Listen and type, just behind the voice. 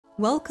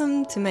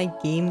Welcome to my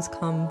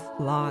Gamescom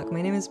vlog.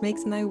 My name is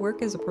Mix and I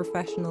work as a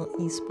professional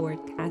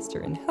esport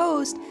caster and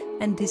host,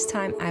 and this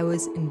time I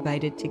was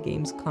invited to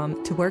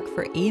Gamescom to work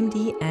for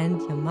AMD and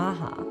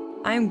Yamaha.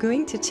 I'm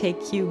going to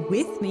take you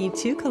with me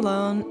to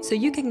Cologne so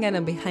you can get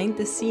a behind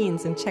the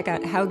scenes and check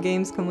out how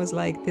Gamescom was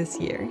like this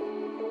year.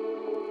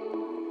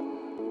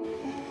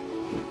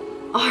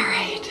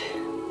 Alright,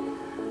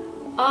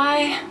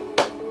 I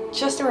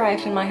just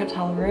arrived in my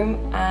hotel room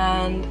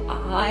and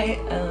I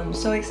am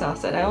so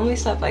exhausted. I only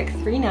slept like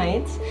 3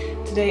 nights.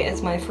 Today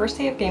is my first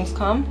day of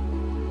Gamescom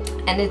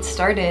and it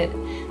started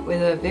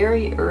with a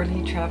very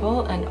early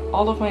travel and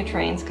all of my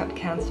trains got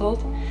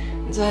cancelled.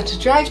 And so I had to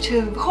drive to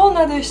a whole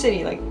nother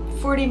city, like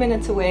 40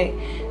 minutes away,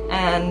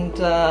 and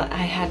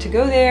I had to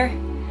go there,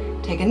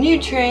 take a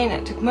new train.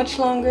 It took much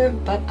longer,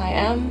 but I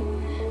am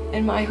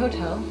in my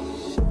hotel.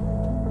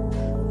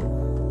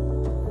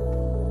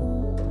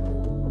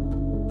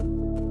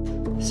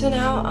 So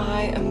now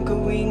I am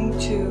going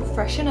to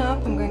freshen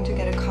up, I'm going to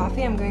get a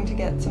coffee, I'm going to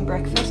get some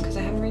breakfast because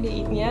I haven't really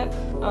eaten yet,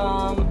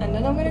 and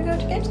then I'm going to go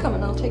to Gamescom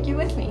and I'll take you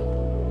with me.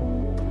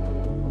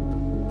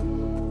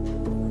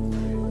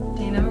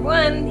 Day number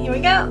 1, here we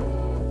go!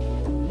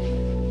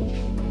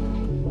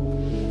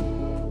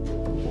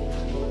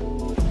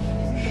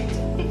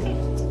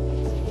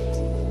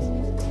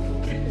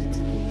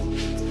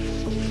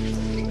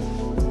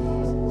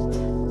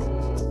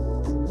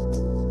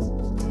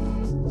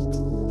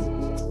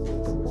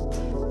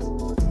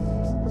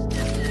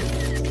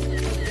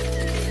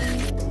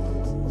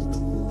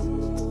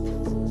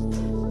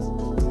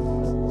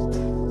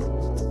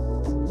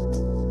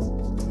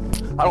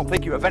 I don't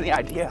think you have any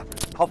idea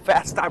how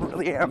fast I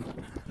really am.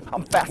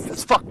 I'm fast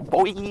as fuck,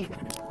 boy.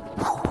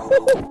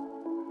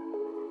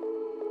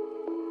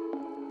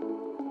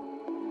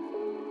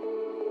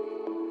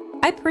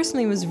 I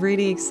personally was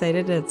really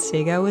excited that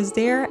Sega was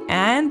there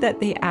and that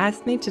they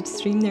asked me to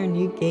stream their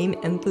new game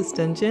Endless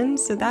Dungeon.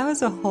 So that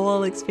was a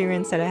whole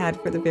experience that I had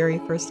for the very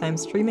first time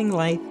streaming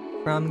live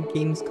from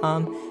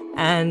Gamescom,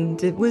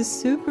 and it was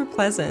super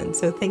pleasant.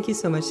 So thank you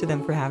so much to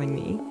them for having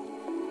me.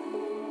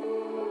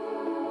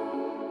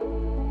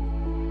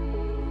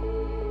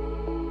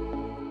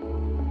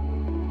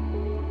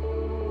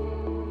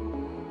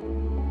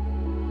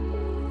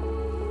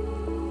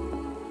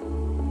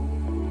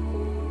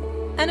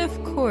 And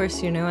of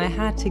course, you know, I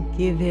had to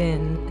give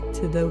in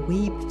to the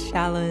weep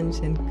challenge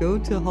and go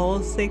to Hall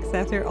 6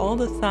 after all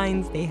the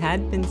signs they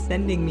had been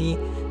sending me.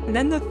 And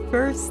then the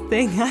first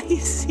thing I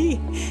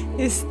see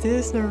is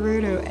this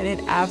Naruto, and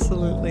it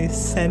absolutely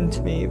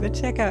sent me. But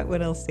check out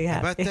what else they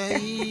have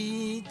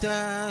here.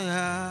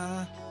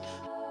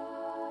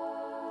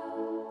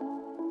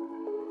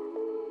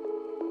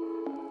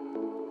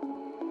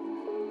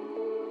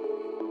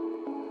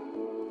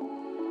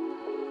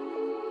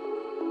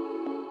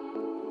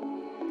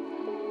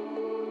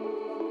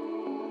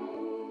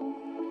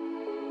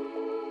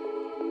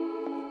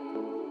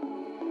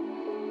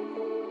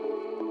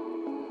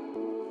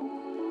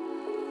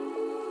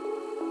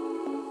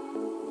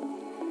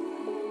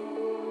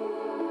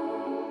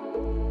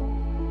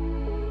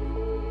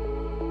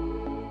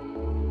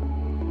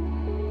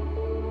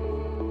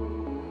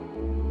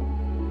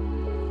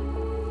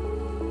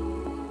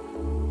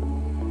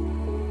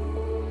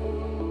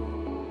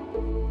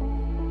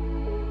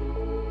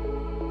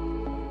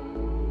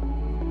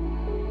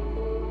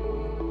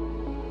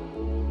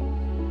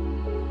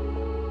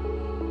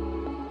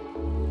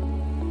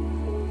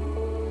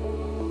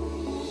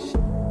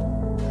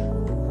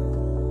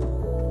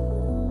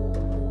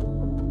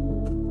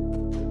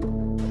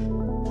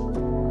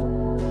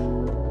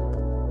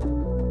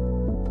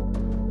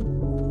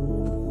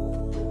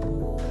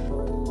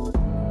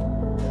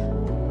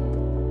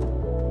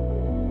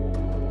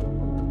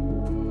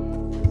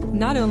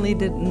 Not only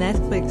did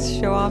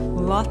Netflix show off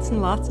lots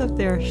and lots of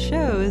their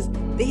shows,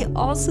 they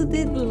also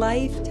did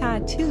live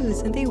tattoos,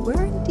 and they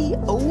weren't the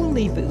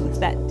only booth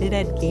that did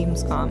at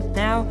Gamescom.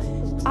 Now,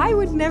 I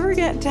would never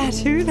get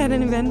tattooed at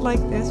an event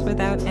like this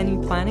without any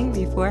planning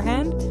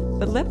beforehand,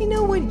 but let me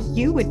know what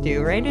you would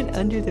do. Write it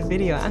under the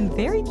video. I'm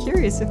very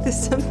curious if this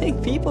is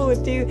something people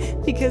would do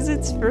because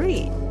it's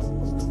free.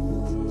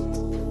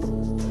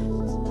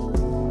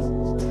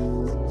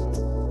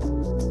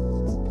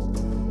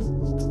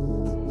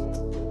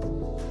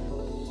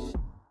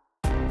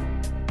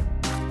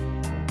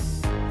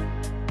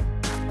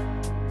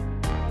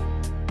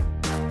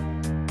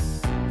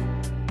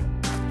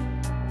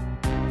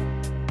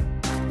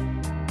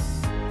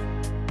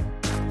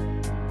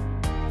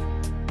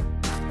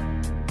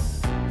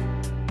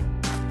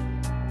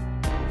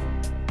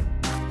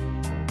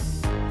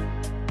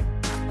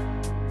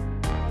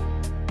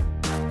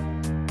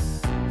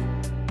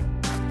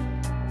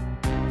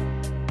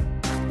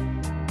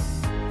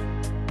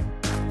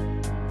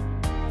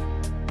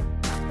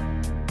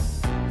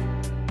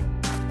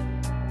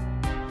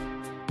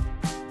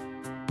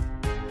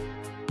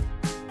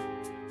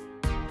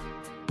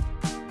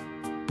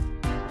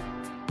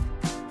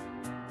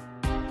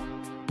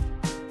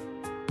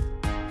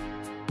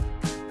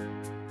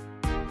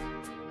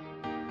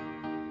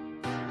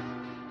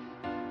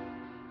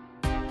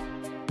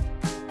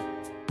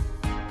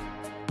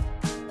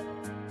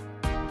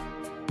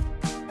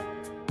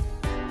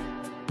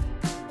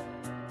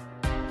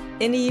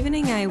 In the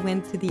evening, I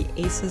went to the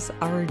Asus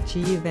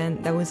RG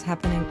event that was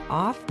happening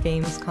off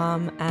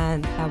Gamescom,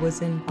 and that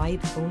was invite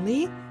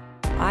only.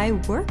 I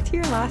worked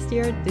here last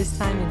year, this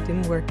time it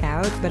didn't work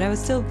out, but I was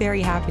still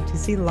very happy to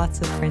see lots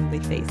of friendly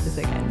faces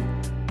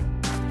again.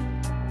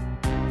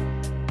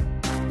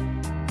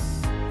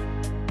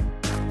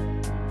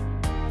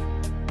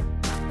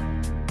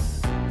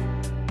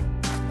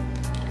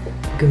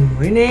 Good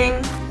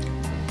morning.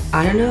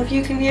 I don't know if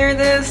you can hear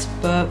this,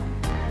 but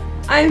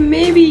I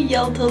maybe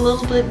yelled a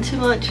little bit too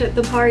much at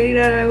the party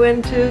that I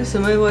went to, so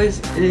my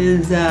voice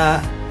is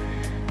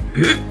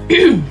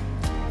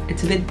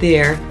it's a bit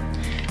there,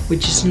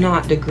 which is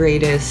not the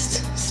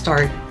greatest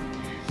start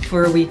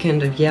for a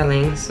weekend of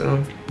yelling,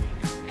 so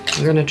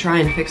I'm gonna try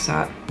and fix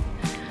that.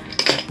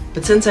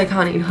 But since I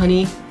can't eat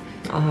honey,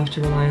 I'll have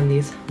to rely on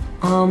these.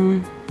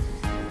 I'm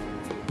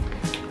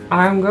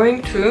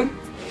going to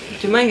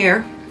do my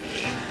hair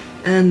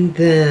and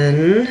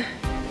then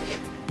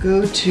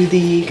go to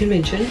the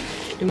convention,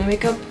 do my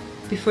makeup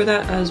before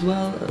that as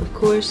well, of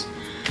course,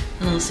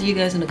 and I'll see you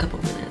guys in a couple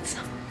of minutes.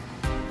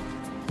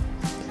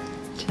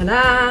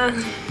 Ta-da!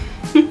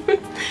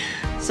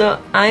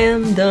 So I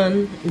am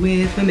done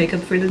with my makeup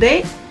for the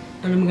day,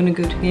 and I'm gonna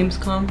go to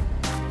Gamescom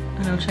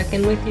and I'll check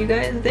in with you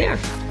guys there.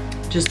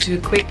 Just do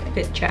a quick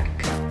fit check.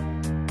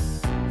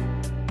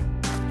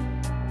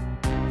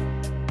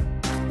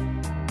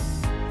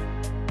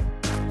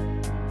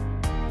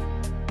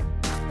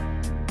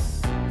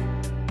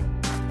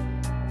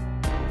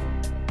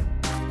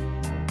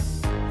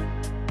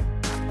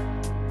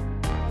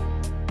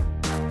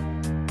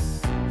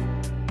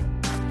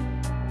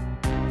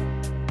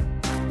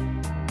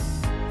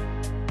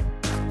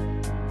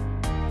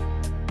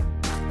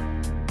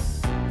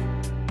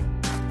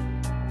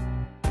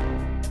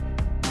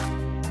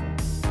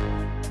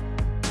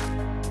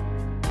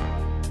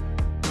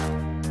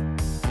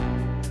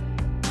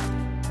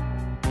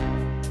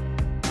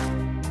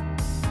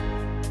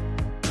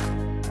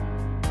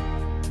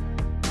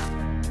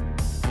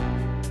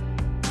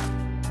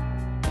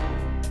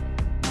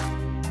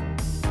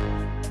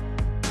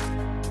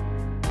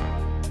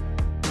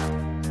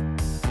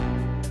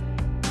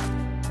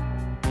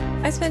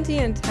 I spent the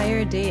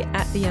entire day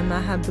at the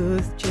Yamaha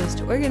booth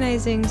just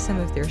organizing some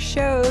of their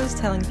shows,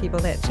 telling people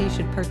that they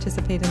should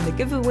participate in the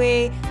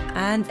giveaway,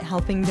 and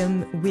helping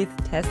them with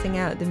testing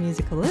out the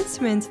musical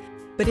instruments.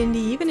 But in the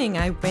evening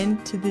I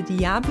went to the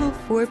Diablo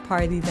 4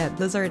 party that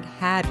Blizzard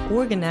had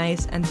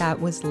organized, and that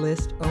was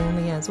list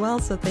only as well,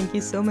 so thank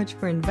you so much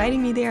for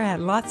inviting me there. I had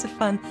lots of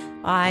fun.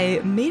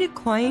 I made a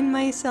coin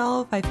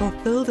myself, I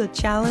fulfilled a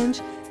challenge,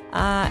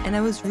 and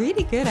I was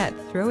really good at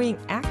throwing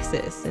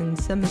axes in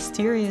some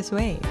mysterious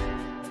way.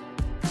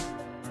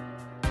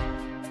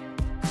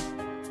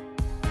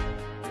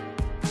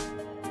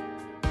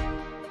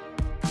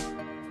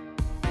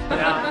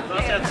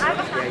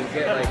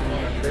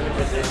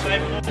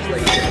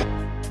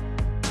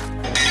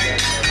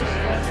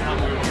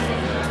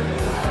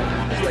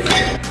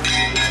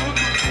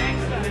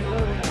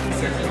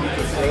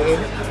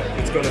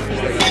 It's gonna be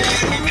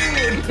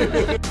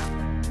like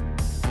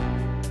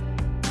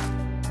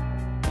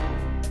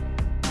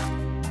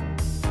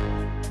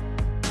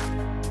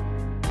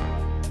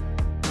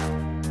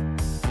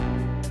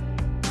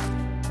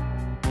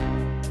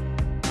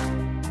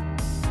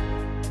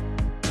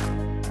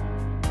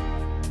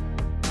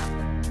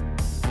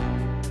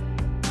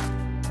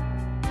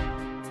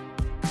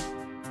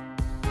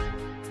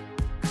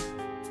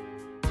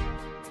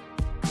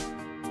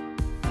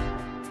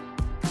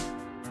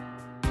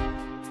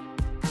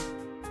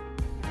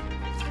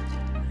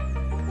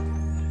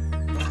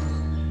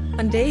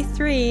On day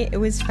 3, it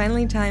was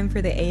finally time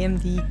for the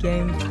AMD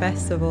Game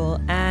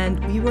Festival, and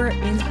we were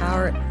in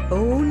our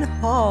own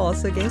hall.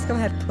 So Gamescom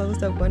had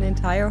closed up one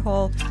entire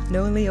hall and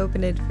only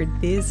opened it for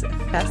this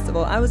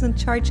festival. I was in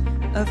charge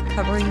of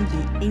covering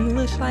the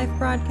English live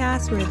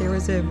broadcast, where there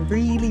was a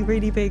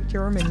really big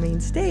German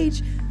main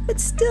stage, but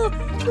still,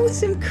 it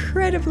was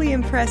incredibly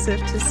impressive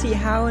to see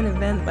how an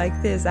event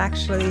like this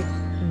actually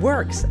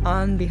works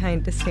on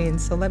behind the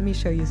scenes. So let me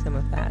show you some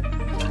of that.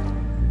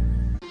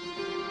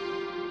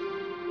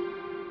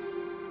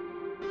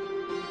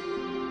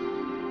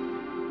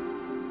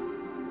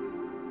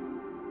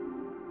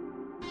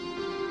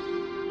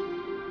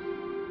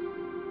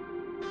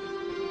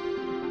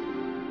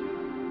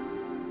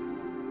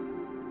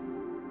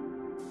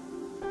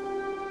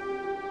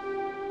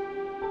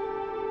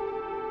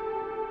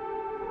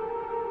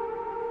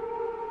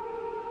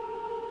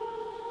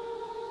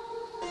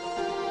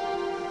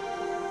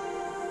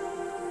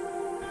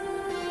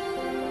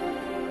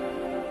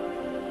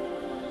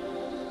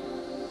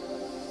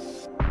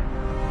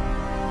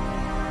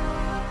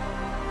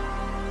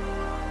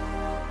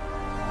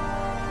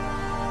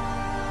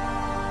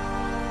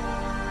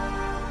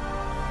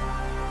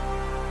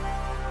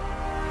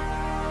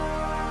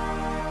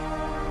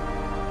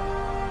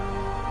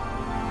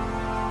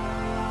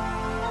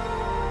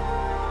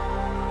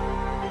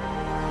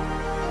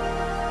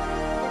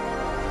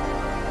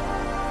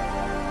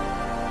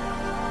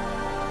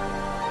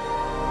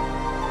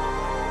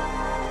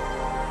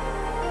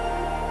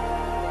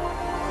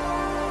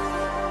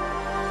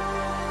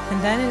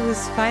 And then it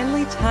was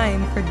finally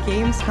time for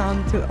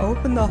Gamescom to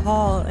open the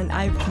hall, and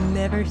I've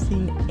never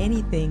seen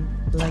anything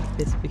like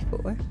this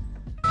before.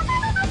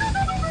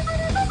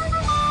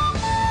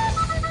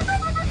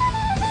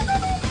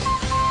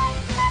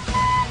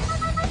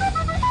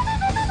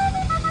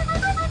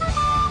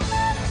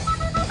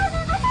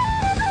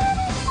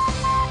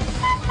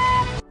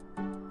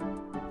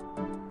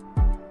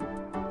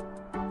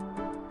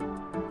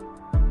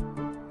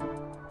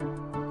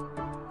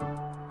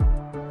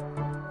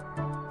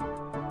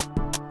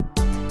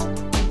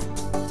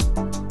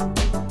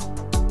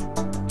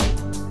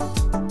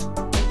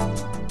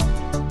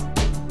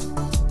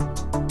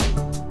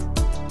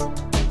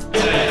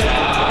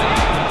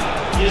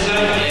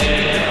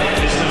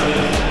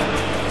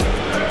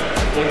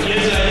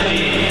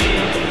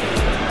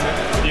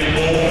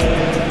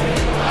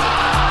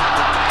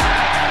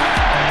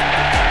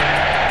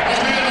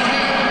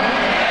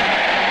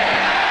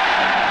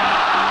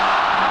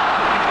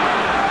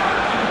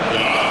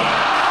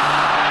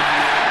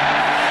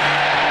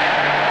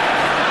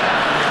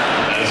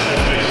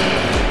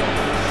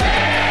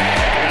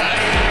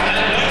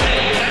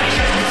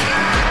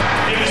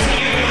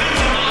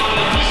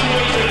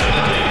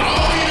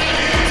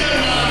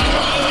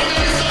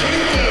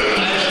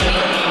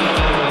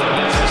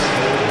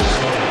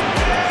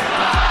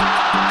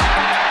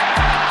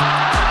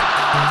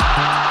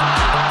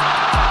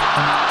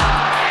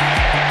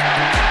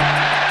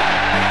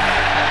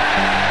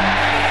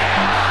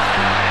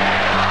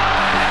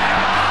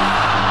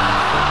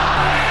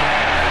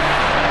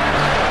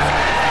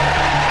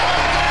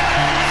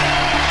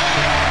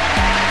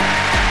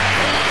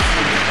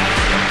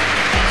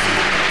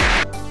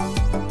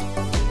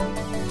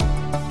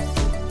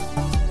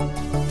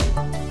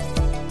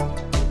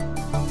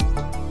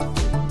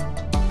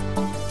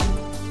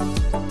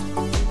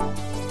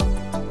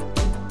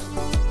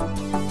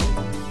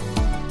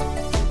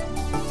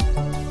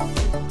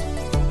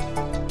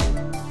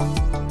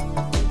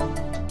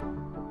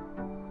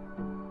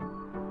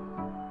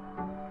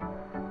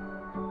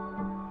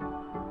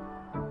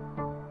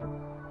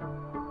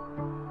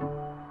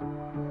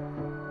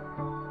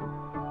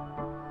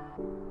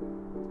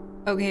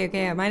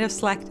 Okay, I might have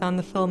slacked on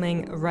the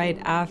filming right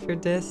after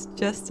this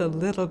just a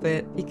little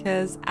bit,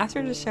 because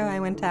after the show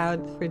I went out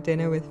for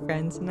dinner with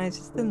friends and I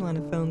just didn't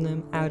want to film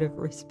them out of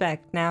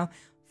respect. Now,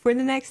 for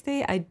the next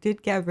day I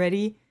did get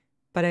ready,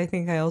 but I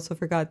think I also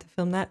forgot to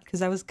film that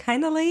because I was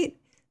kind of late.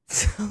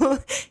 So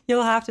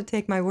you'll have to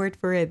take my word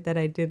for it that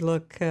I did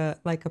look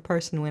like a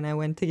person when I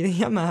went to the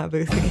Yamaha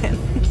booth again.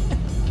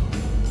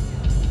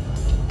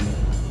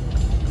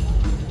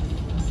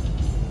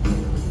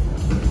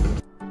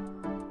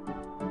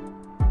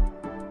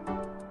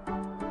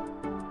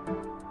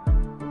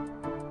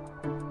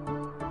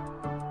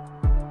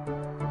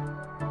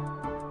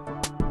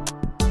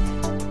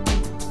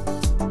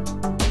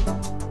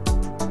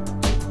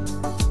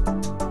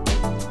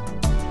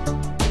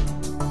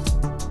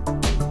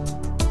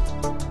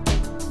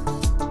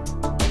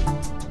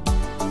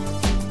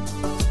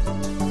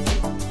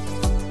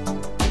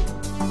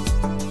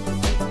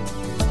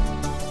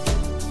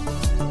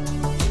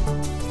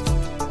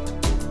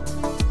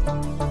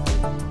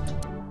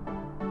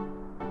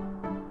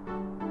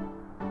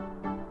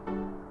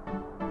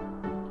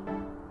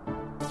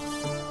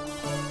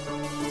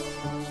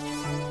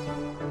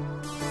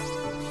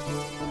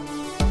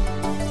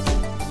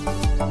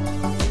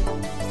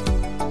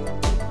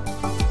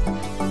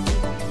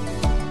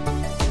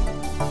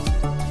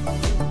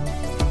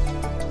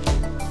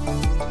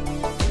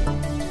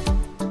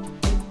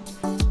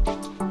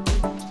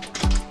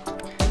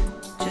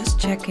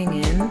 Checking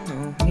in.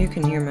 Oh, you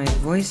can hear my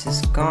voice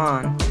is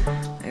gone.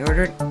 I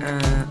ordered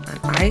an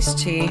iced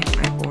tea.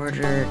 I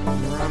ordered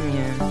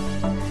ramen,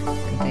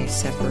 and they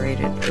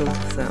separated both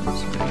of them. So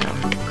I'm gonna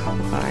have a cup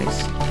of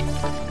ice,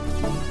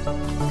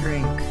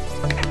 drink,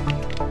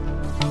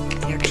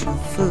 the actual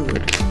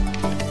food,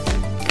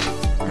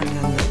 and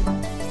then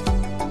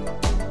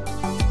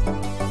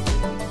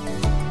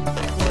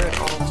pour it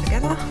all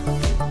together.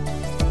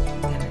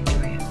 And then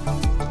enjoy it.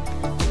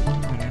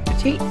 Bon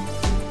appetit.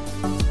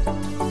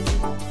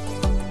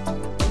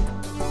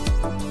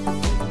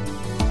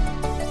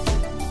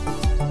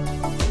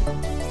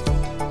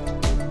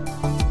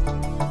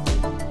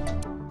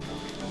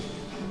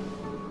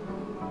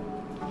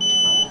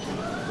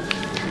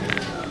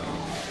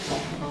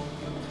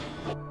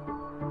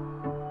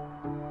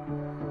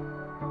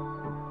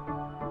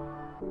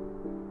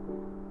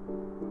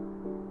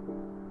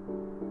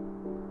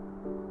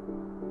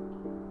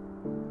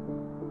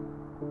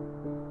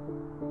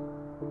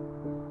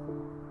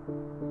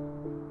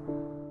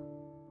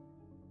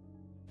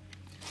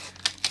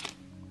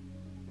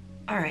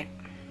 Alright,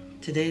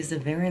 today is the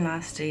very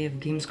last day of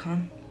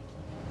Gamescom.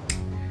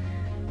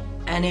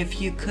 And if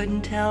you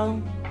couldn't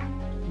tell,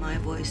 my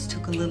voice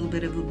took a little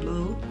bit of a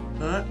blow,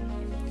 but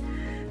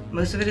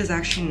most of it is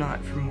actually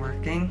not from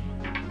working,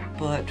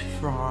 but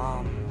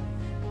from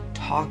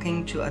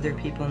talking to other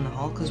people in the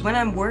hall. Because when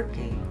I'm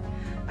working,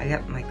 I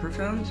got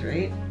microphones,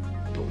 right?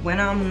 But when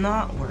I'm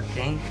not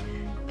working,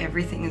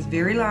 everything is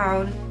very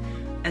loud,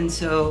 and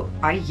so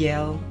I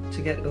yell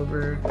to get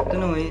over the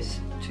noise,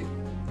 to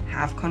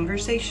have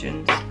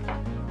conversations.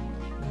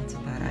 That's a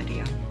bad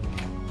idea.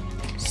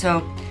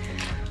 So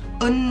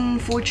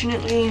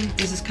unfortunately,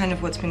 this is kind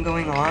of what's been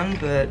going on,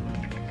 but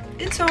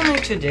it's only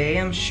today.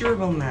 I'm sure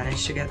we'll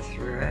manage to get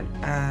through it,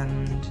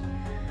 and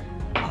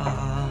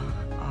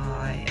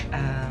I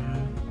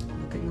am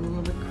looking a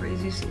little bit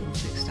crazy, so we'll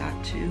fix that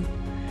too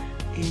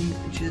in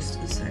just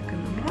a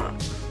second. I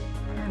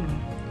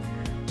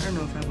don't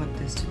know if I want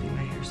this to be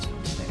my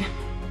hairstyle today.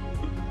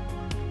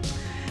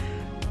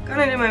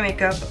 Gonna do my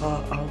makeup.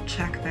 I'll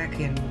check back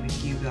in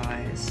with you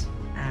guys,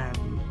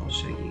 and I'll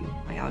show you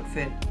my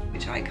outfit,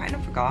 which I kind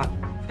of forgot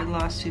for the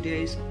last 2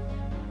 days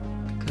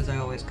because I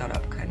always got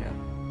up kind of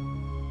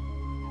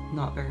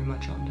not very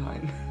much on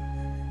time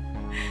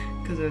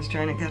because I was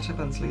trying to catch up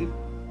on sleep.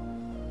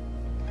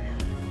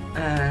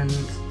 And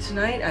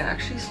tonight I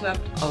actually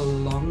slept a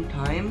long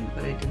time,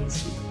 but I didn't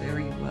sleep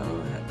very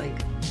well. I had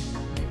like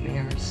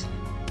nightmares,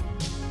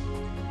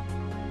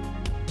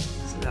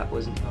 so that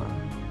wasn't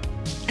fun.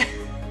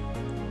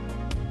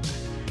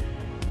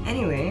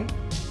 Anyway,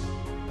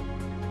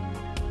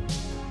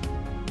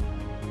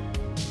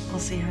 we'll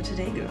see how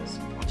today goes.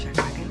 I'll check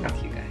back in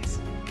with you guys.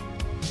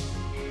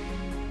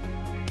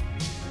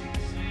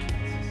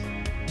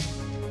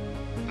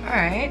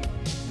 Alright,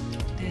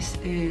 this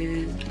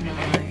is my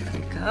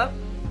makeup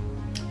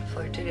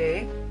for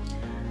today.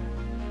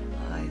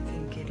 I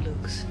think it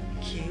looks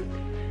cute,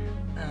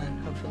 and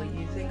hopefully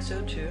you think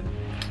so too.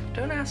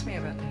 Don't ask me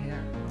about the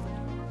hair.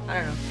 I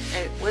don't know.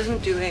 It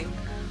wasn't doing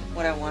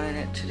what I wanted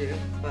it to do,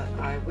 but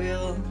I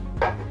will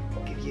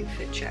give you a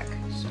fit check.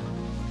 So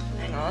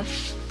hang on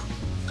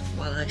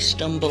while I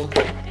stumble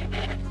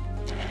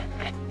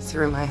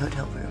through my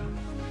hotel room.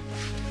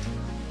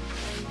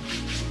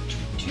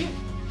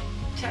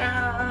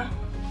 Ta-da!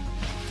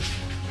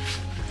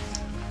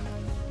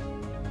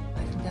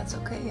 I think that's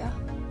okay, yeah.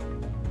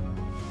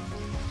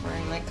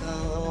 Wearing like a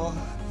little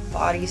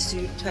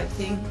bodysuit type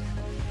thing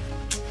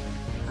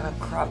and a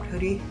cropped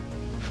hoodie.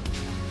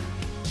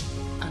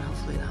 And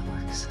hopefully that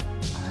works.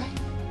 Alright,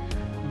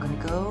 I'm gonna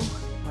go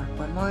work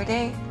one more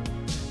day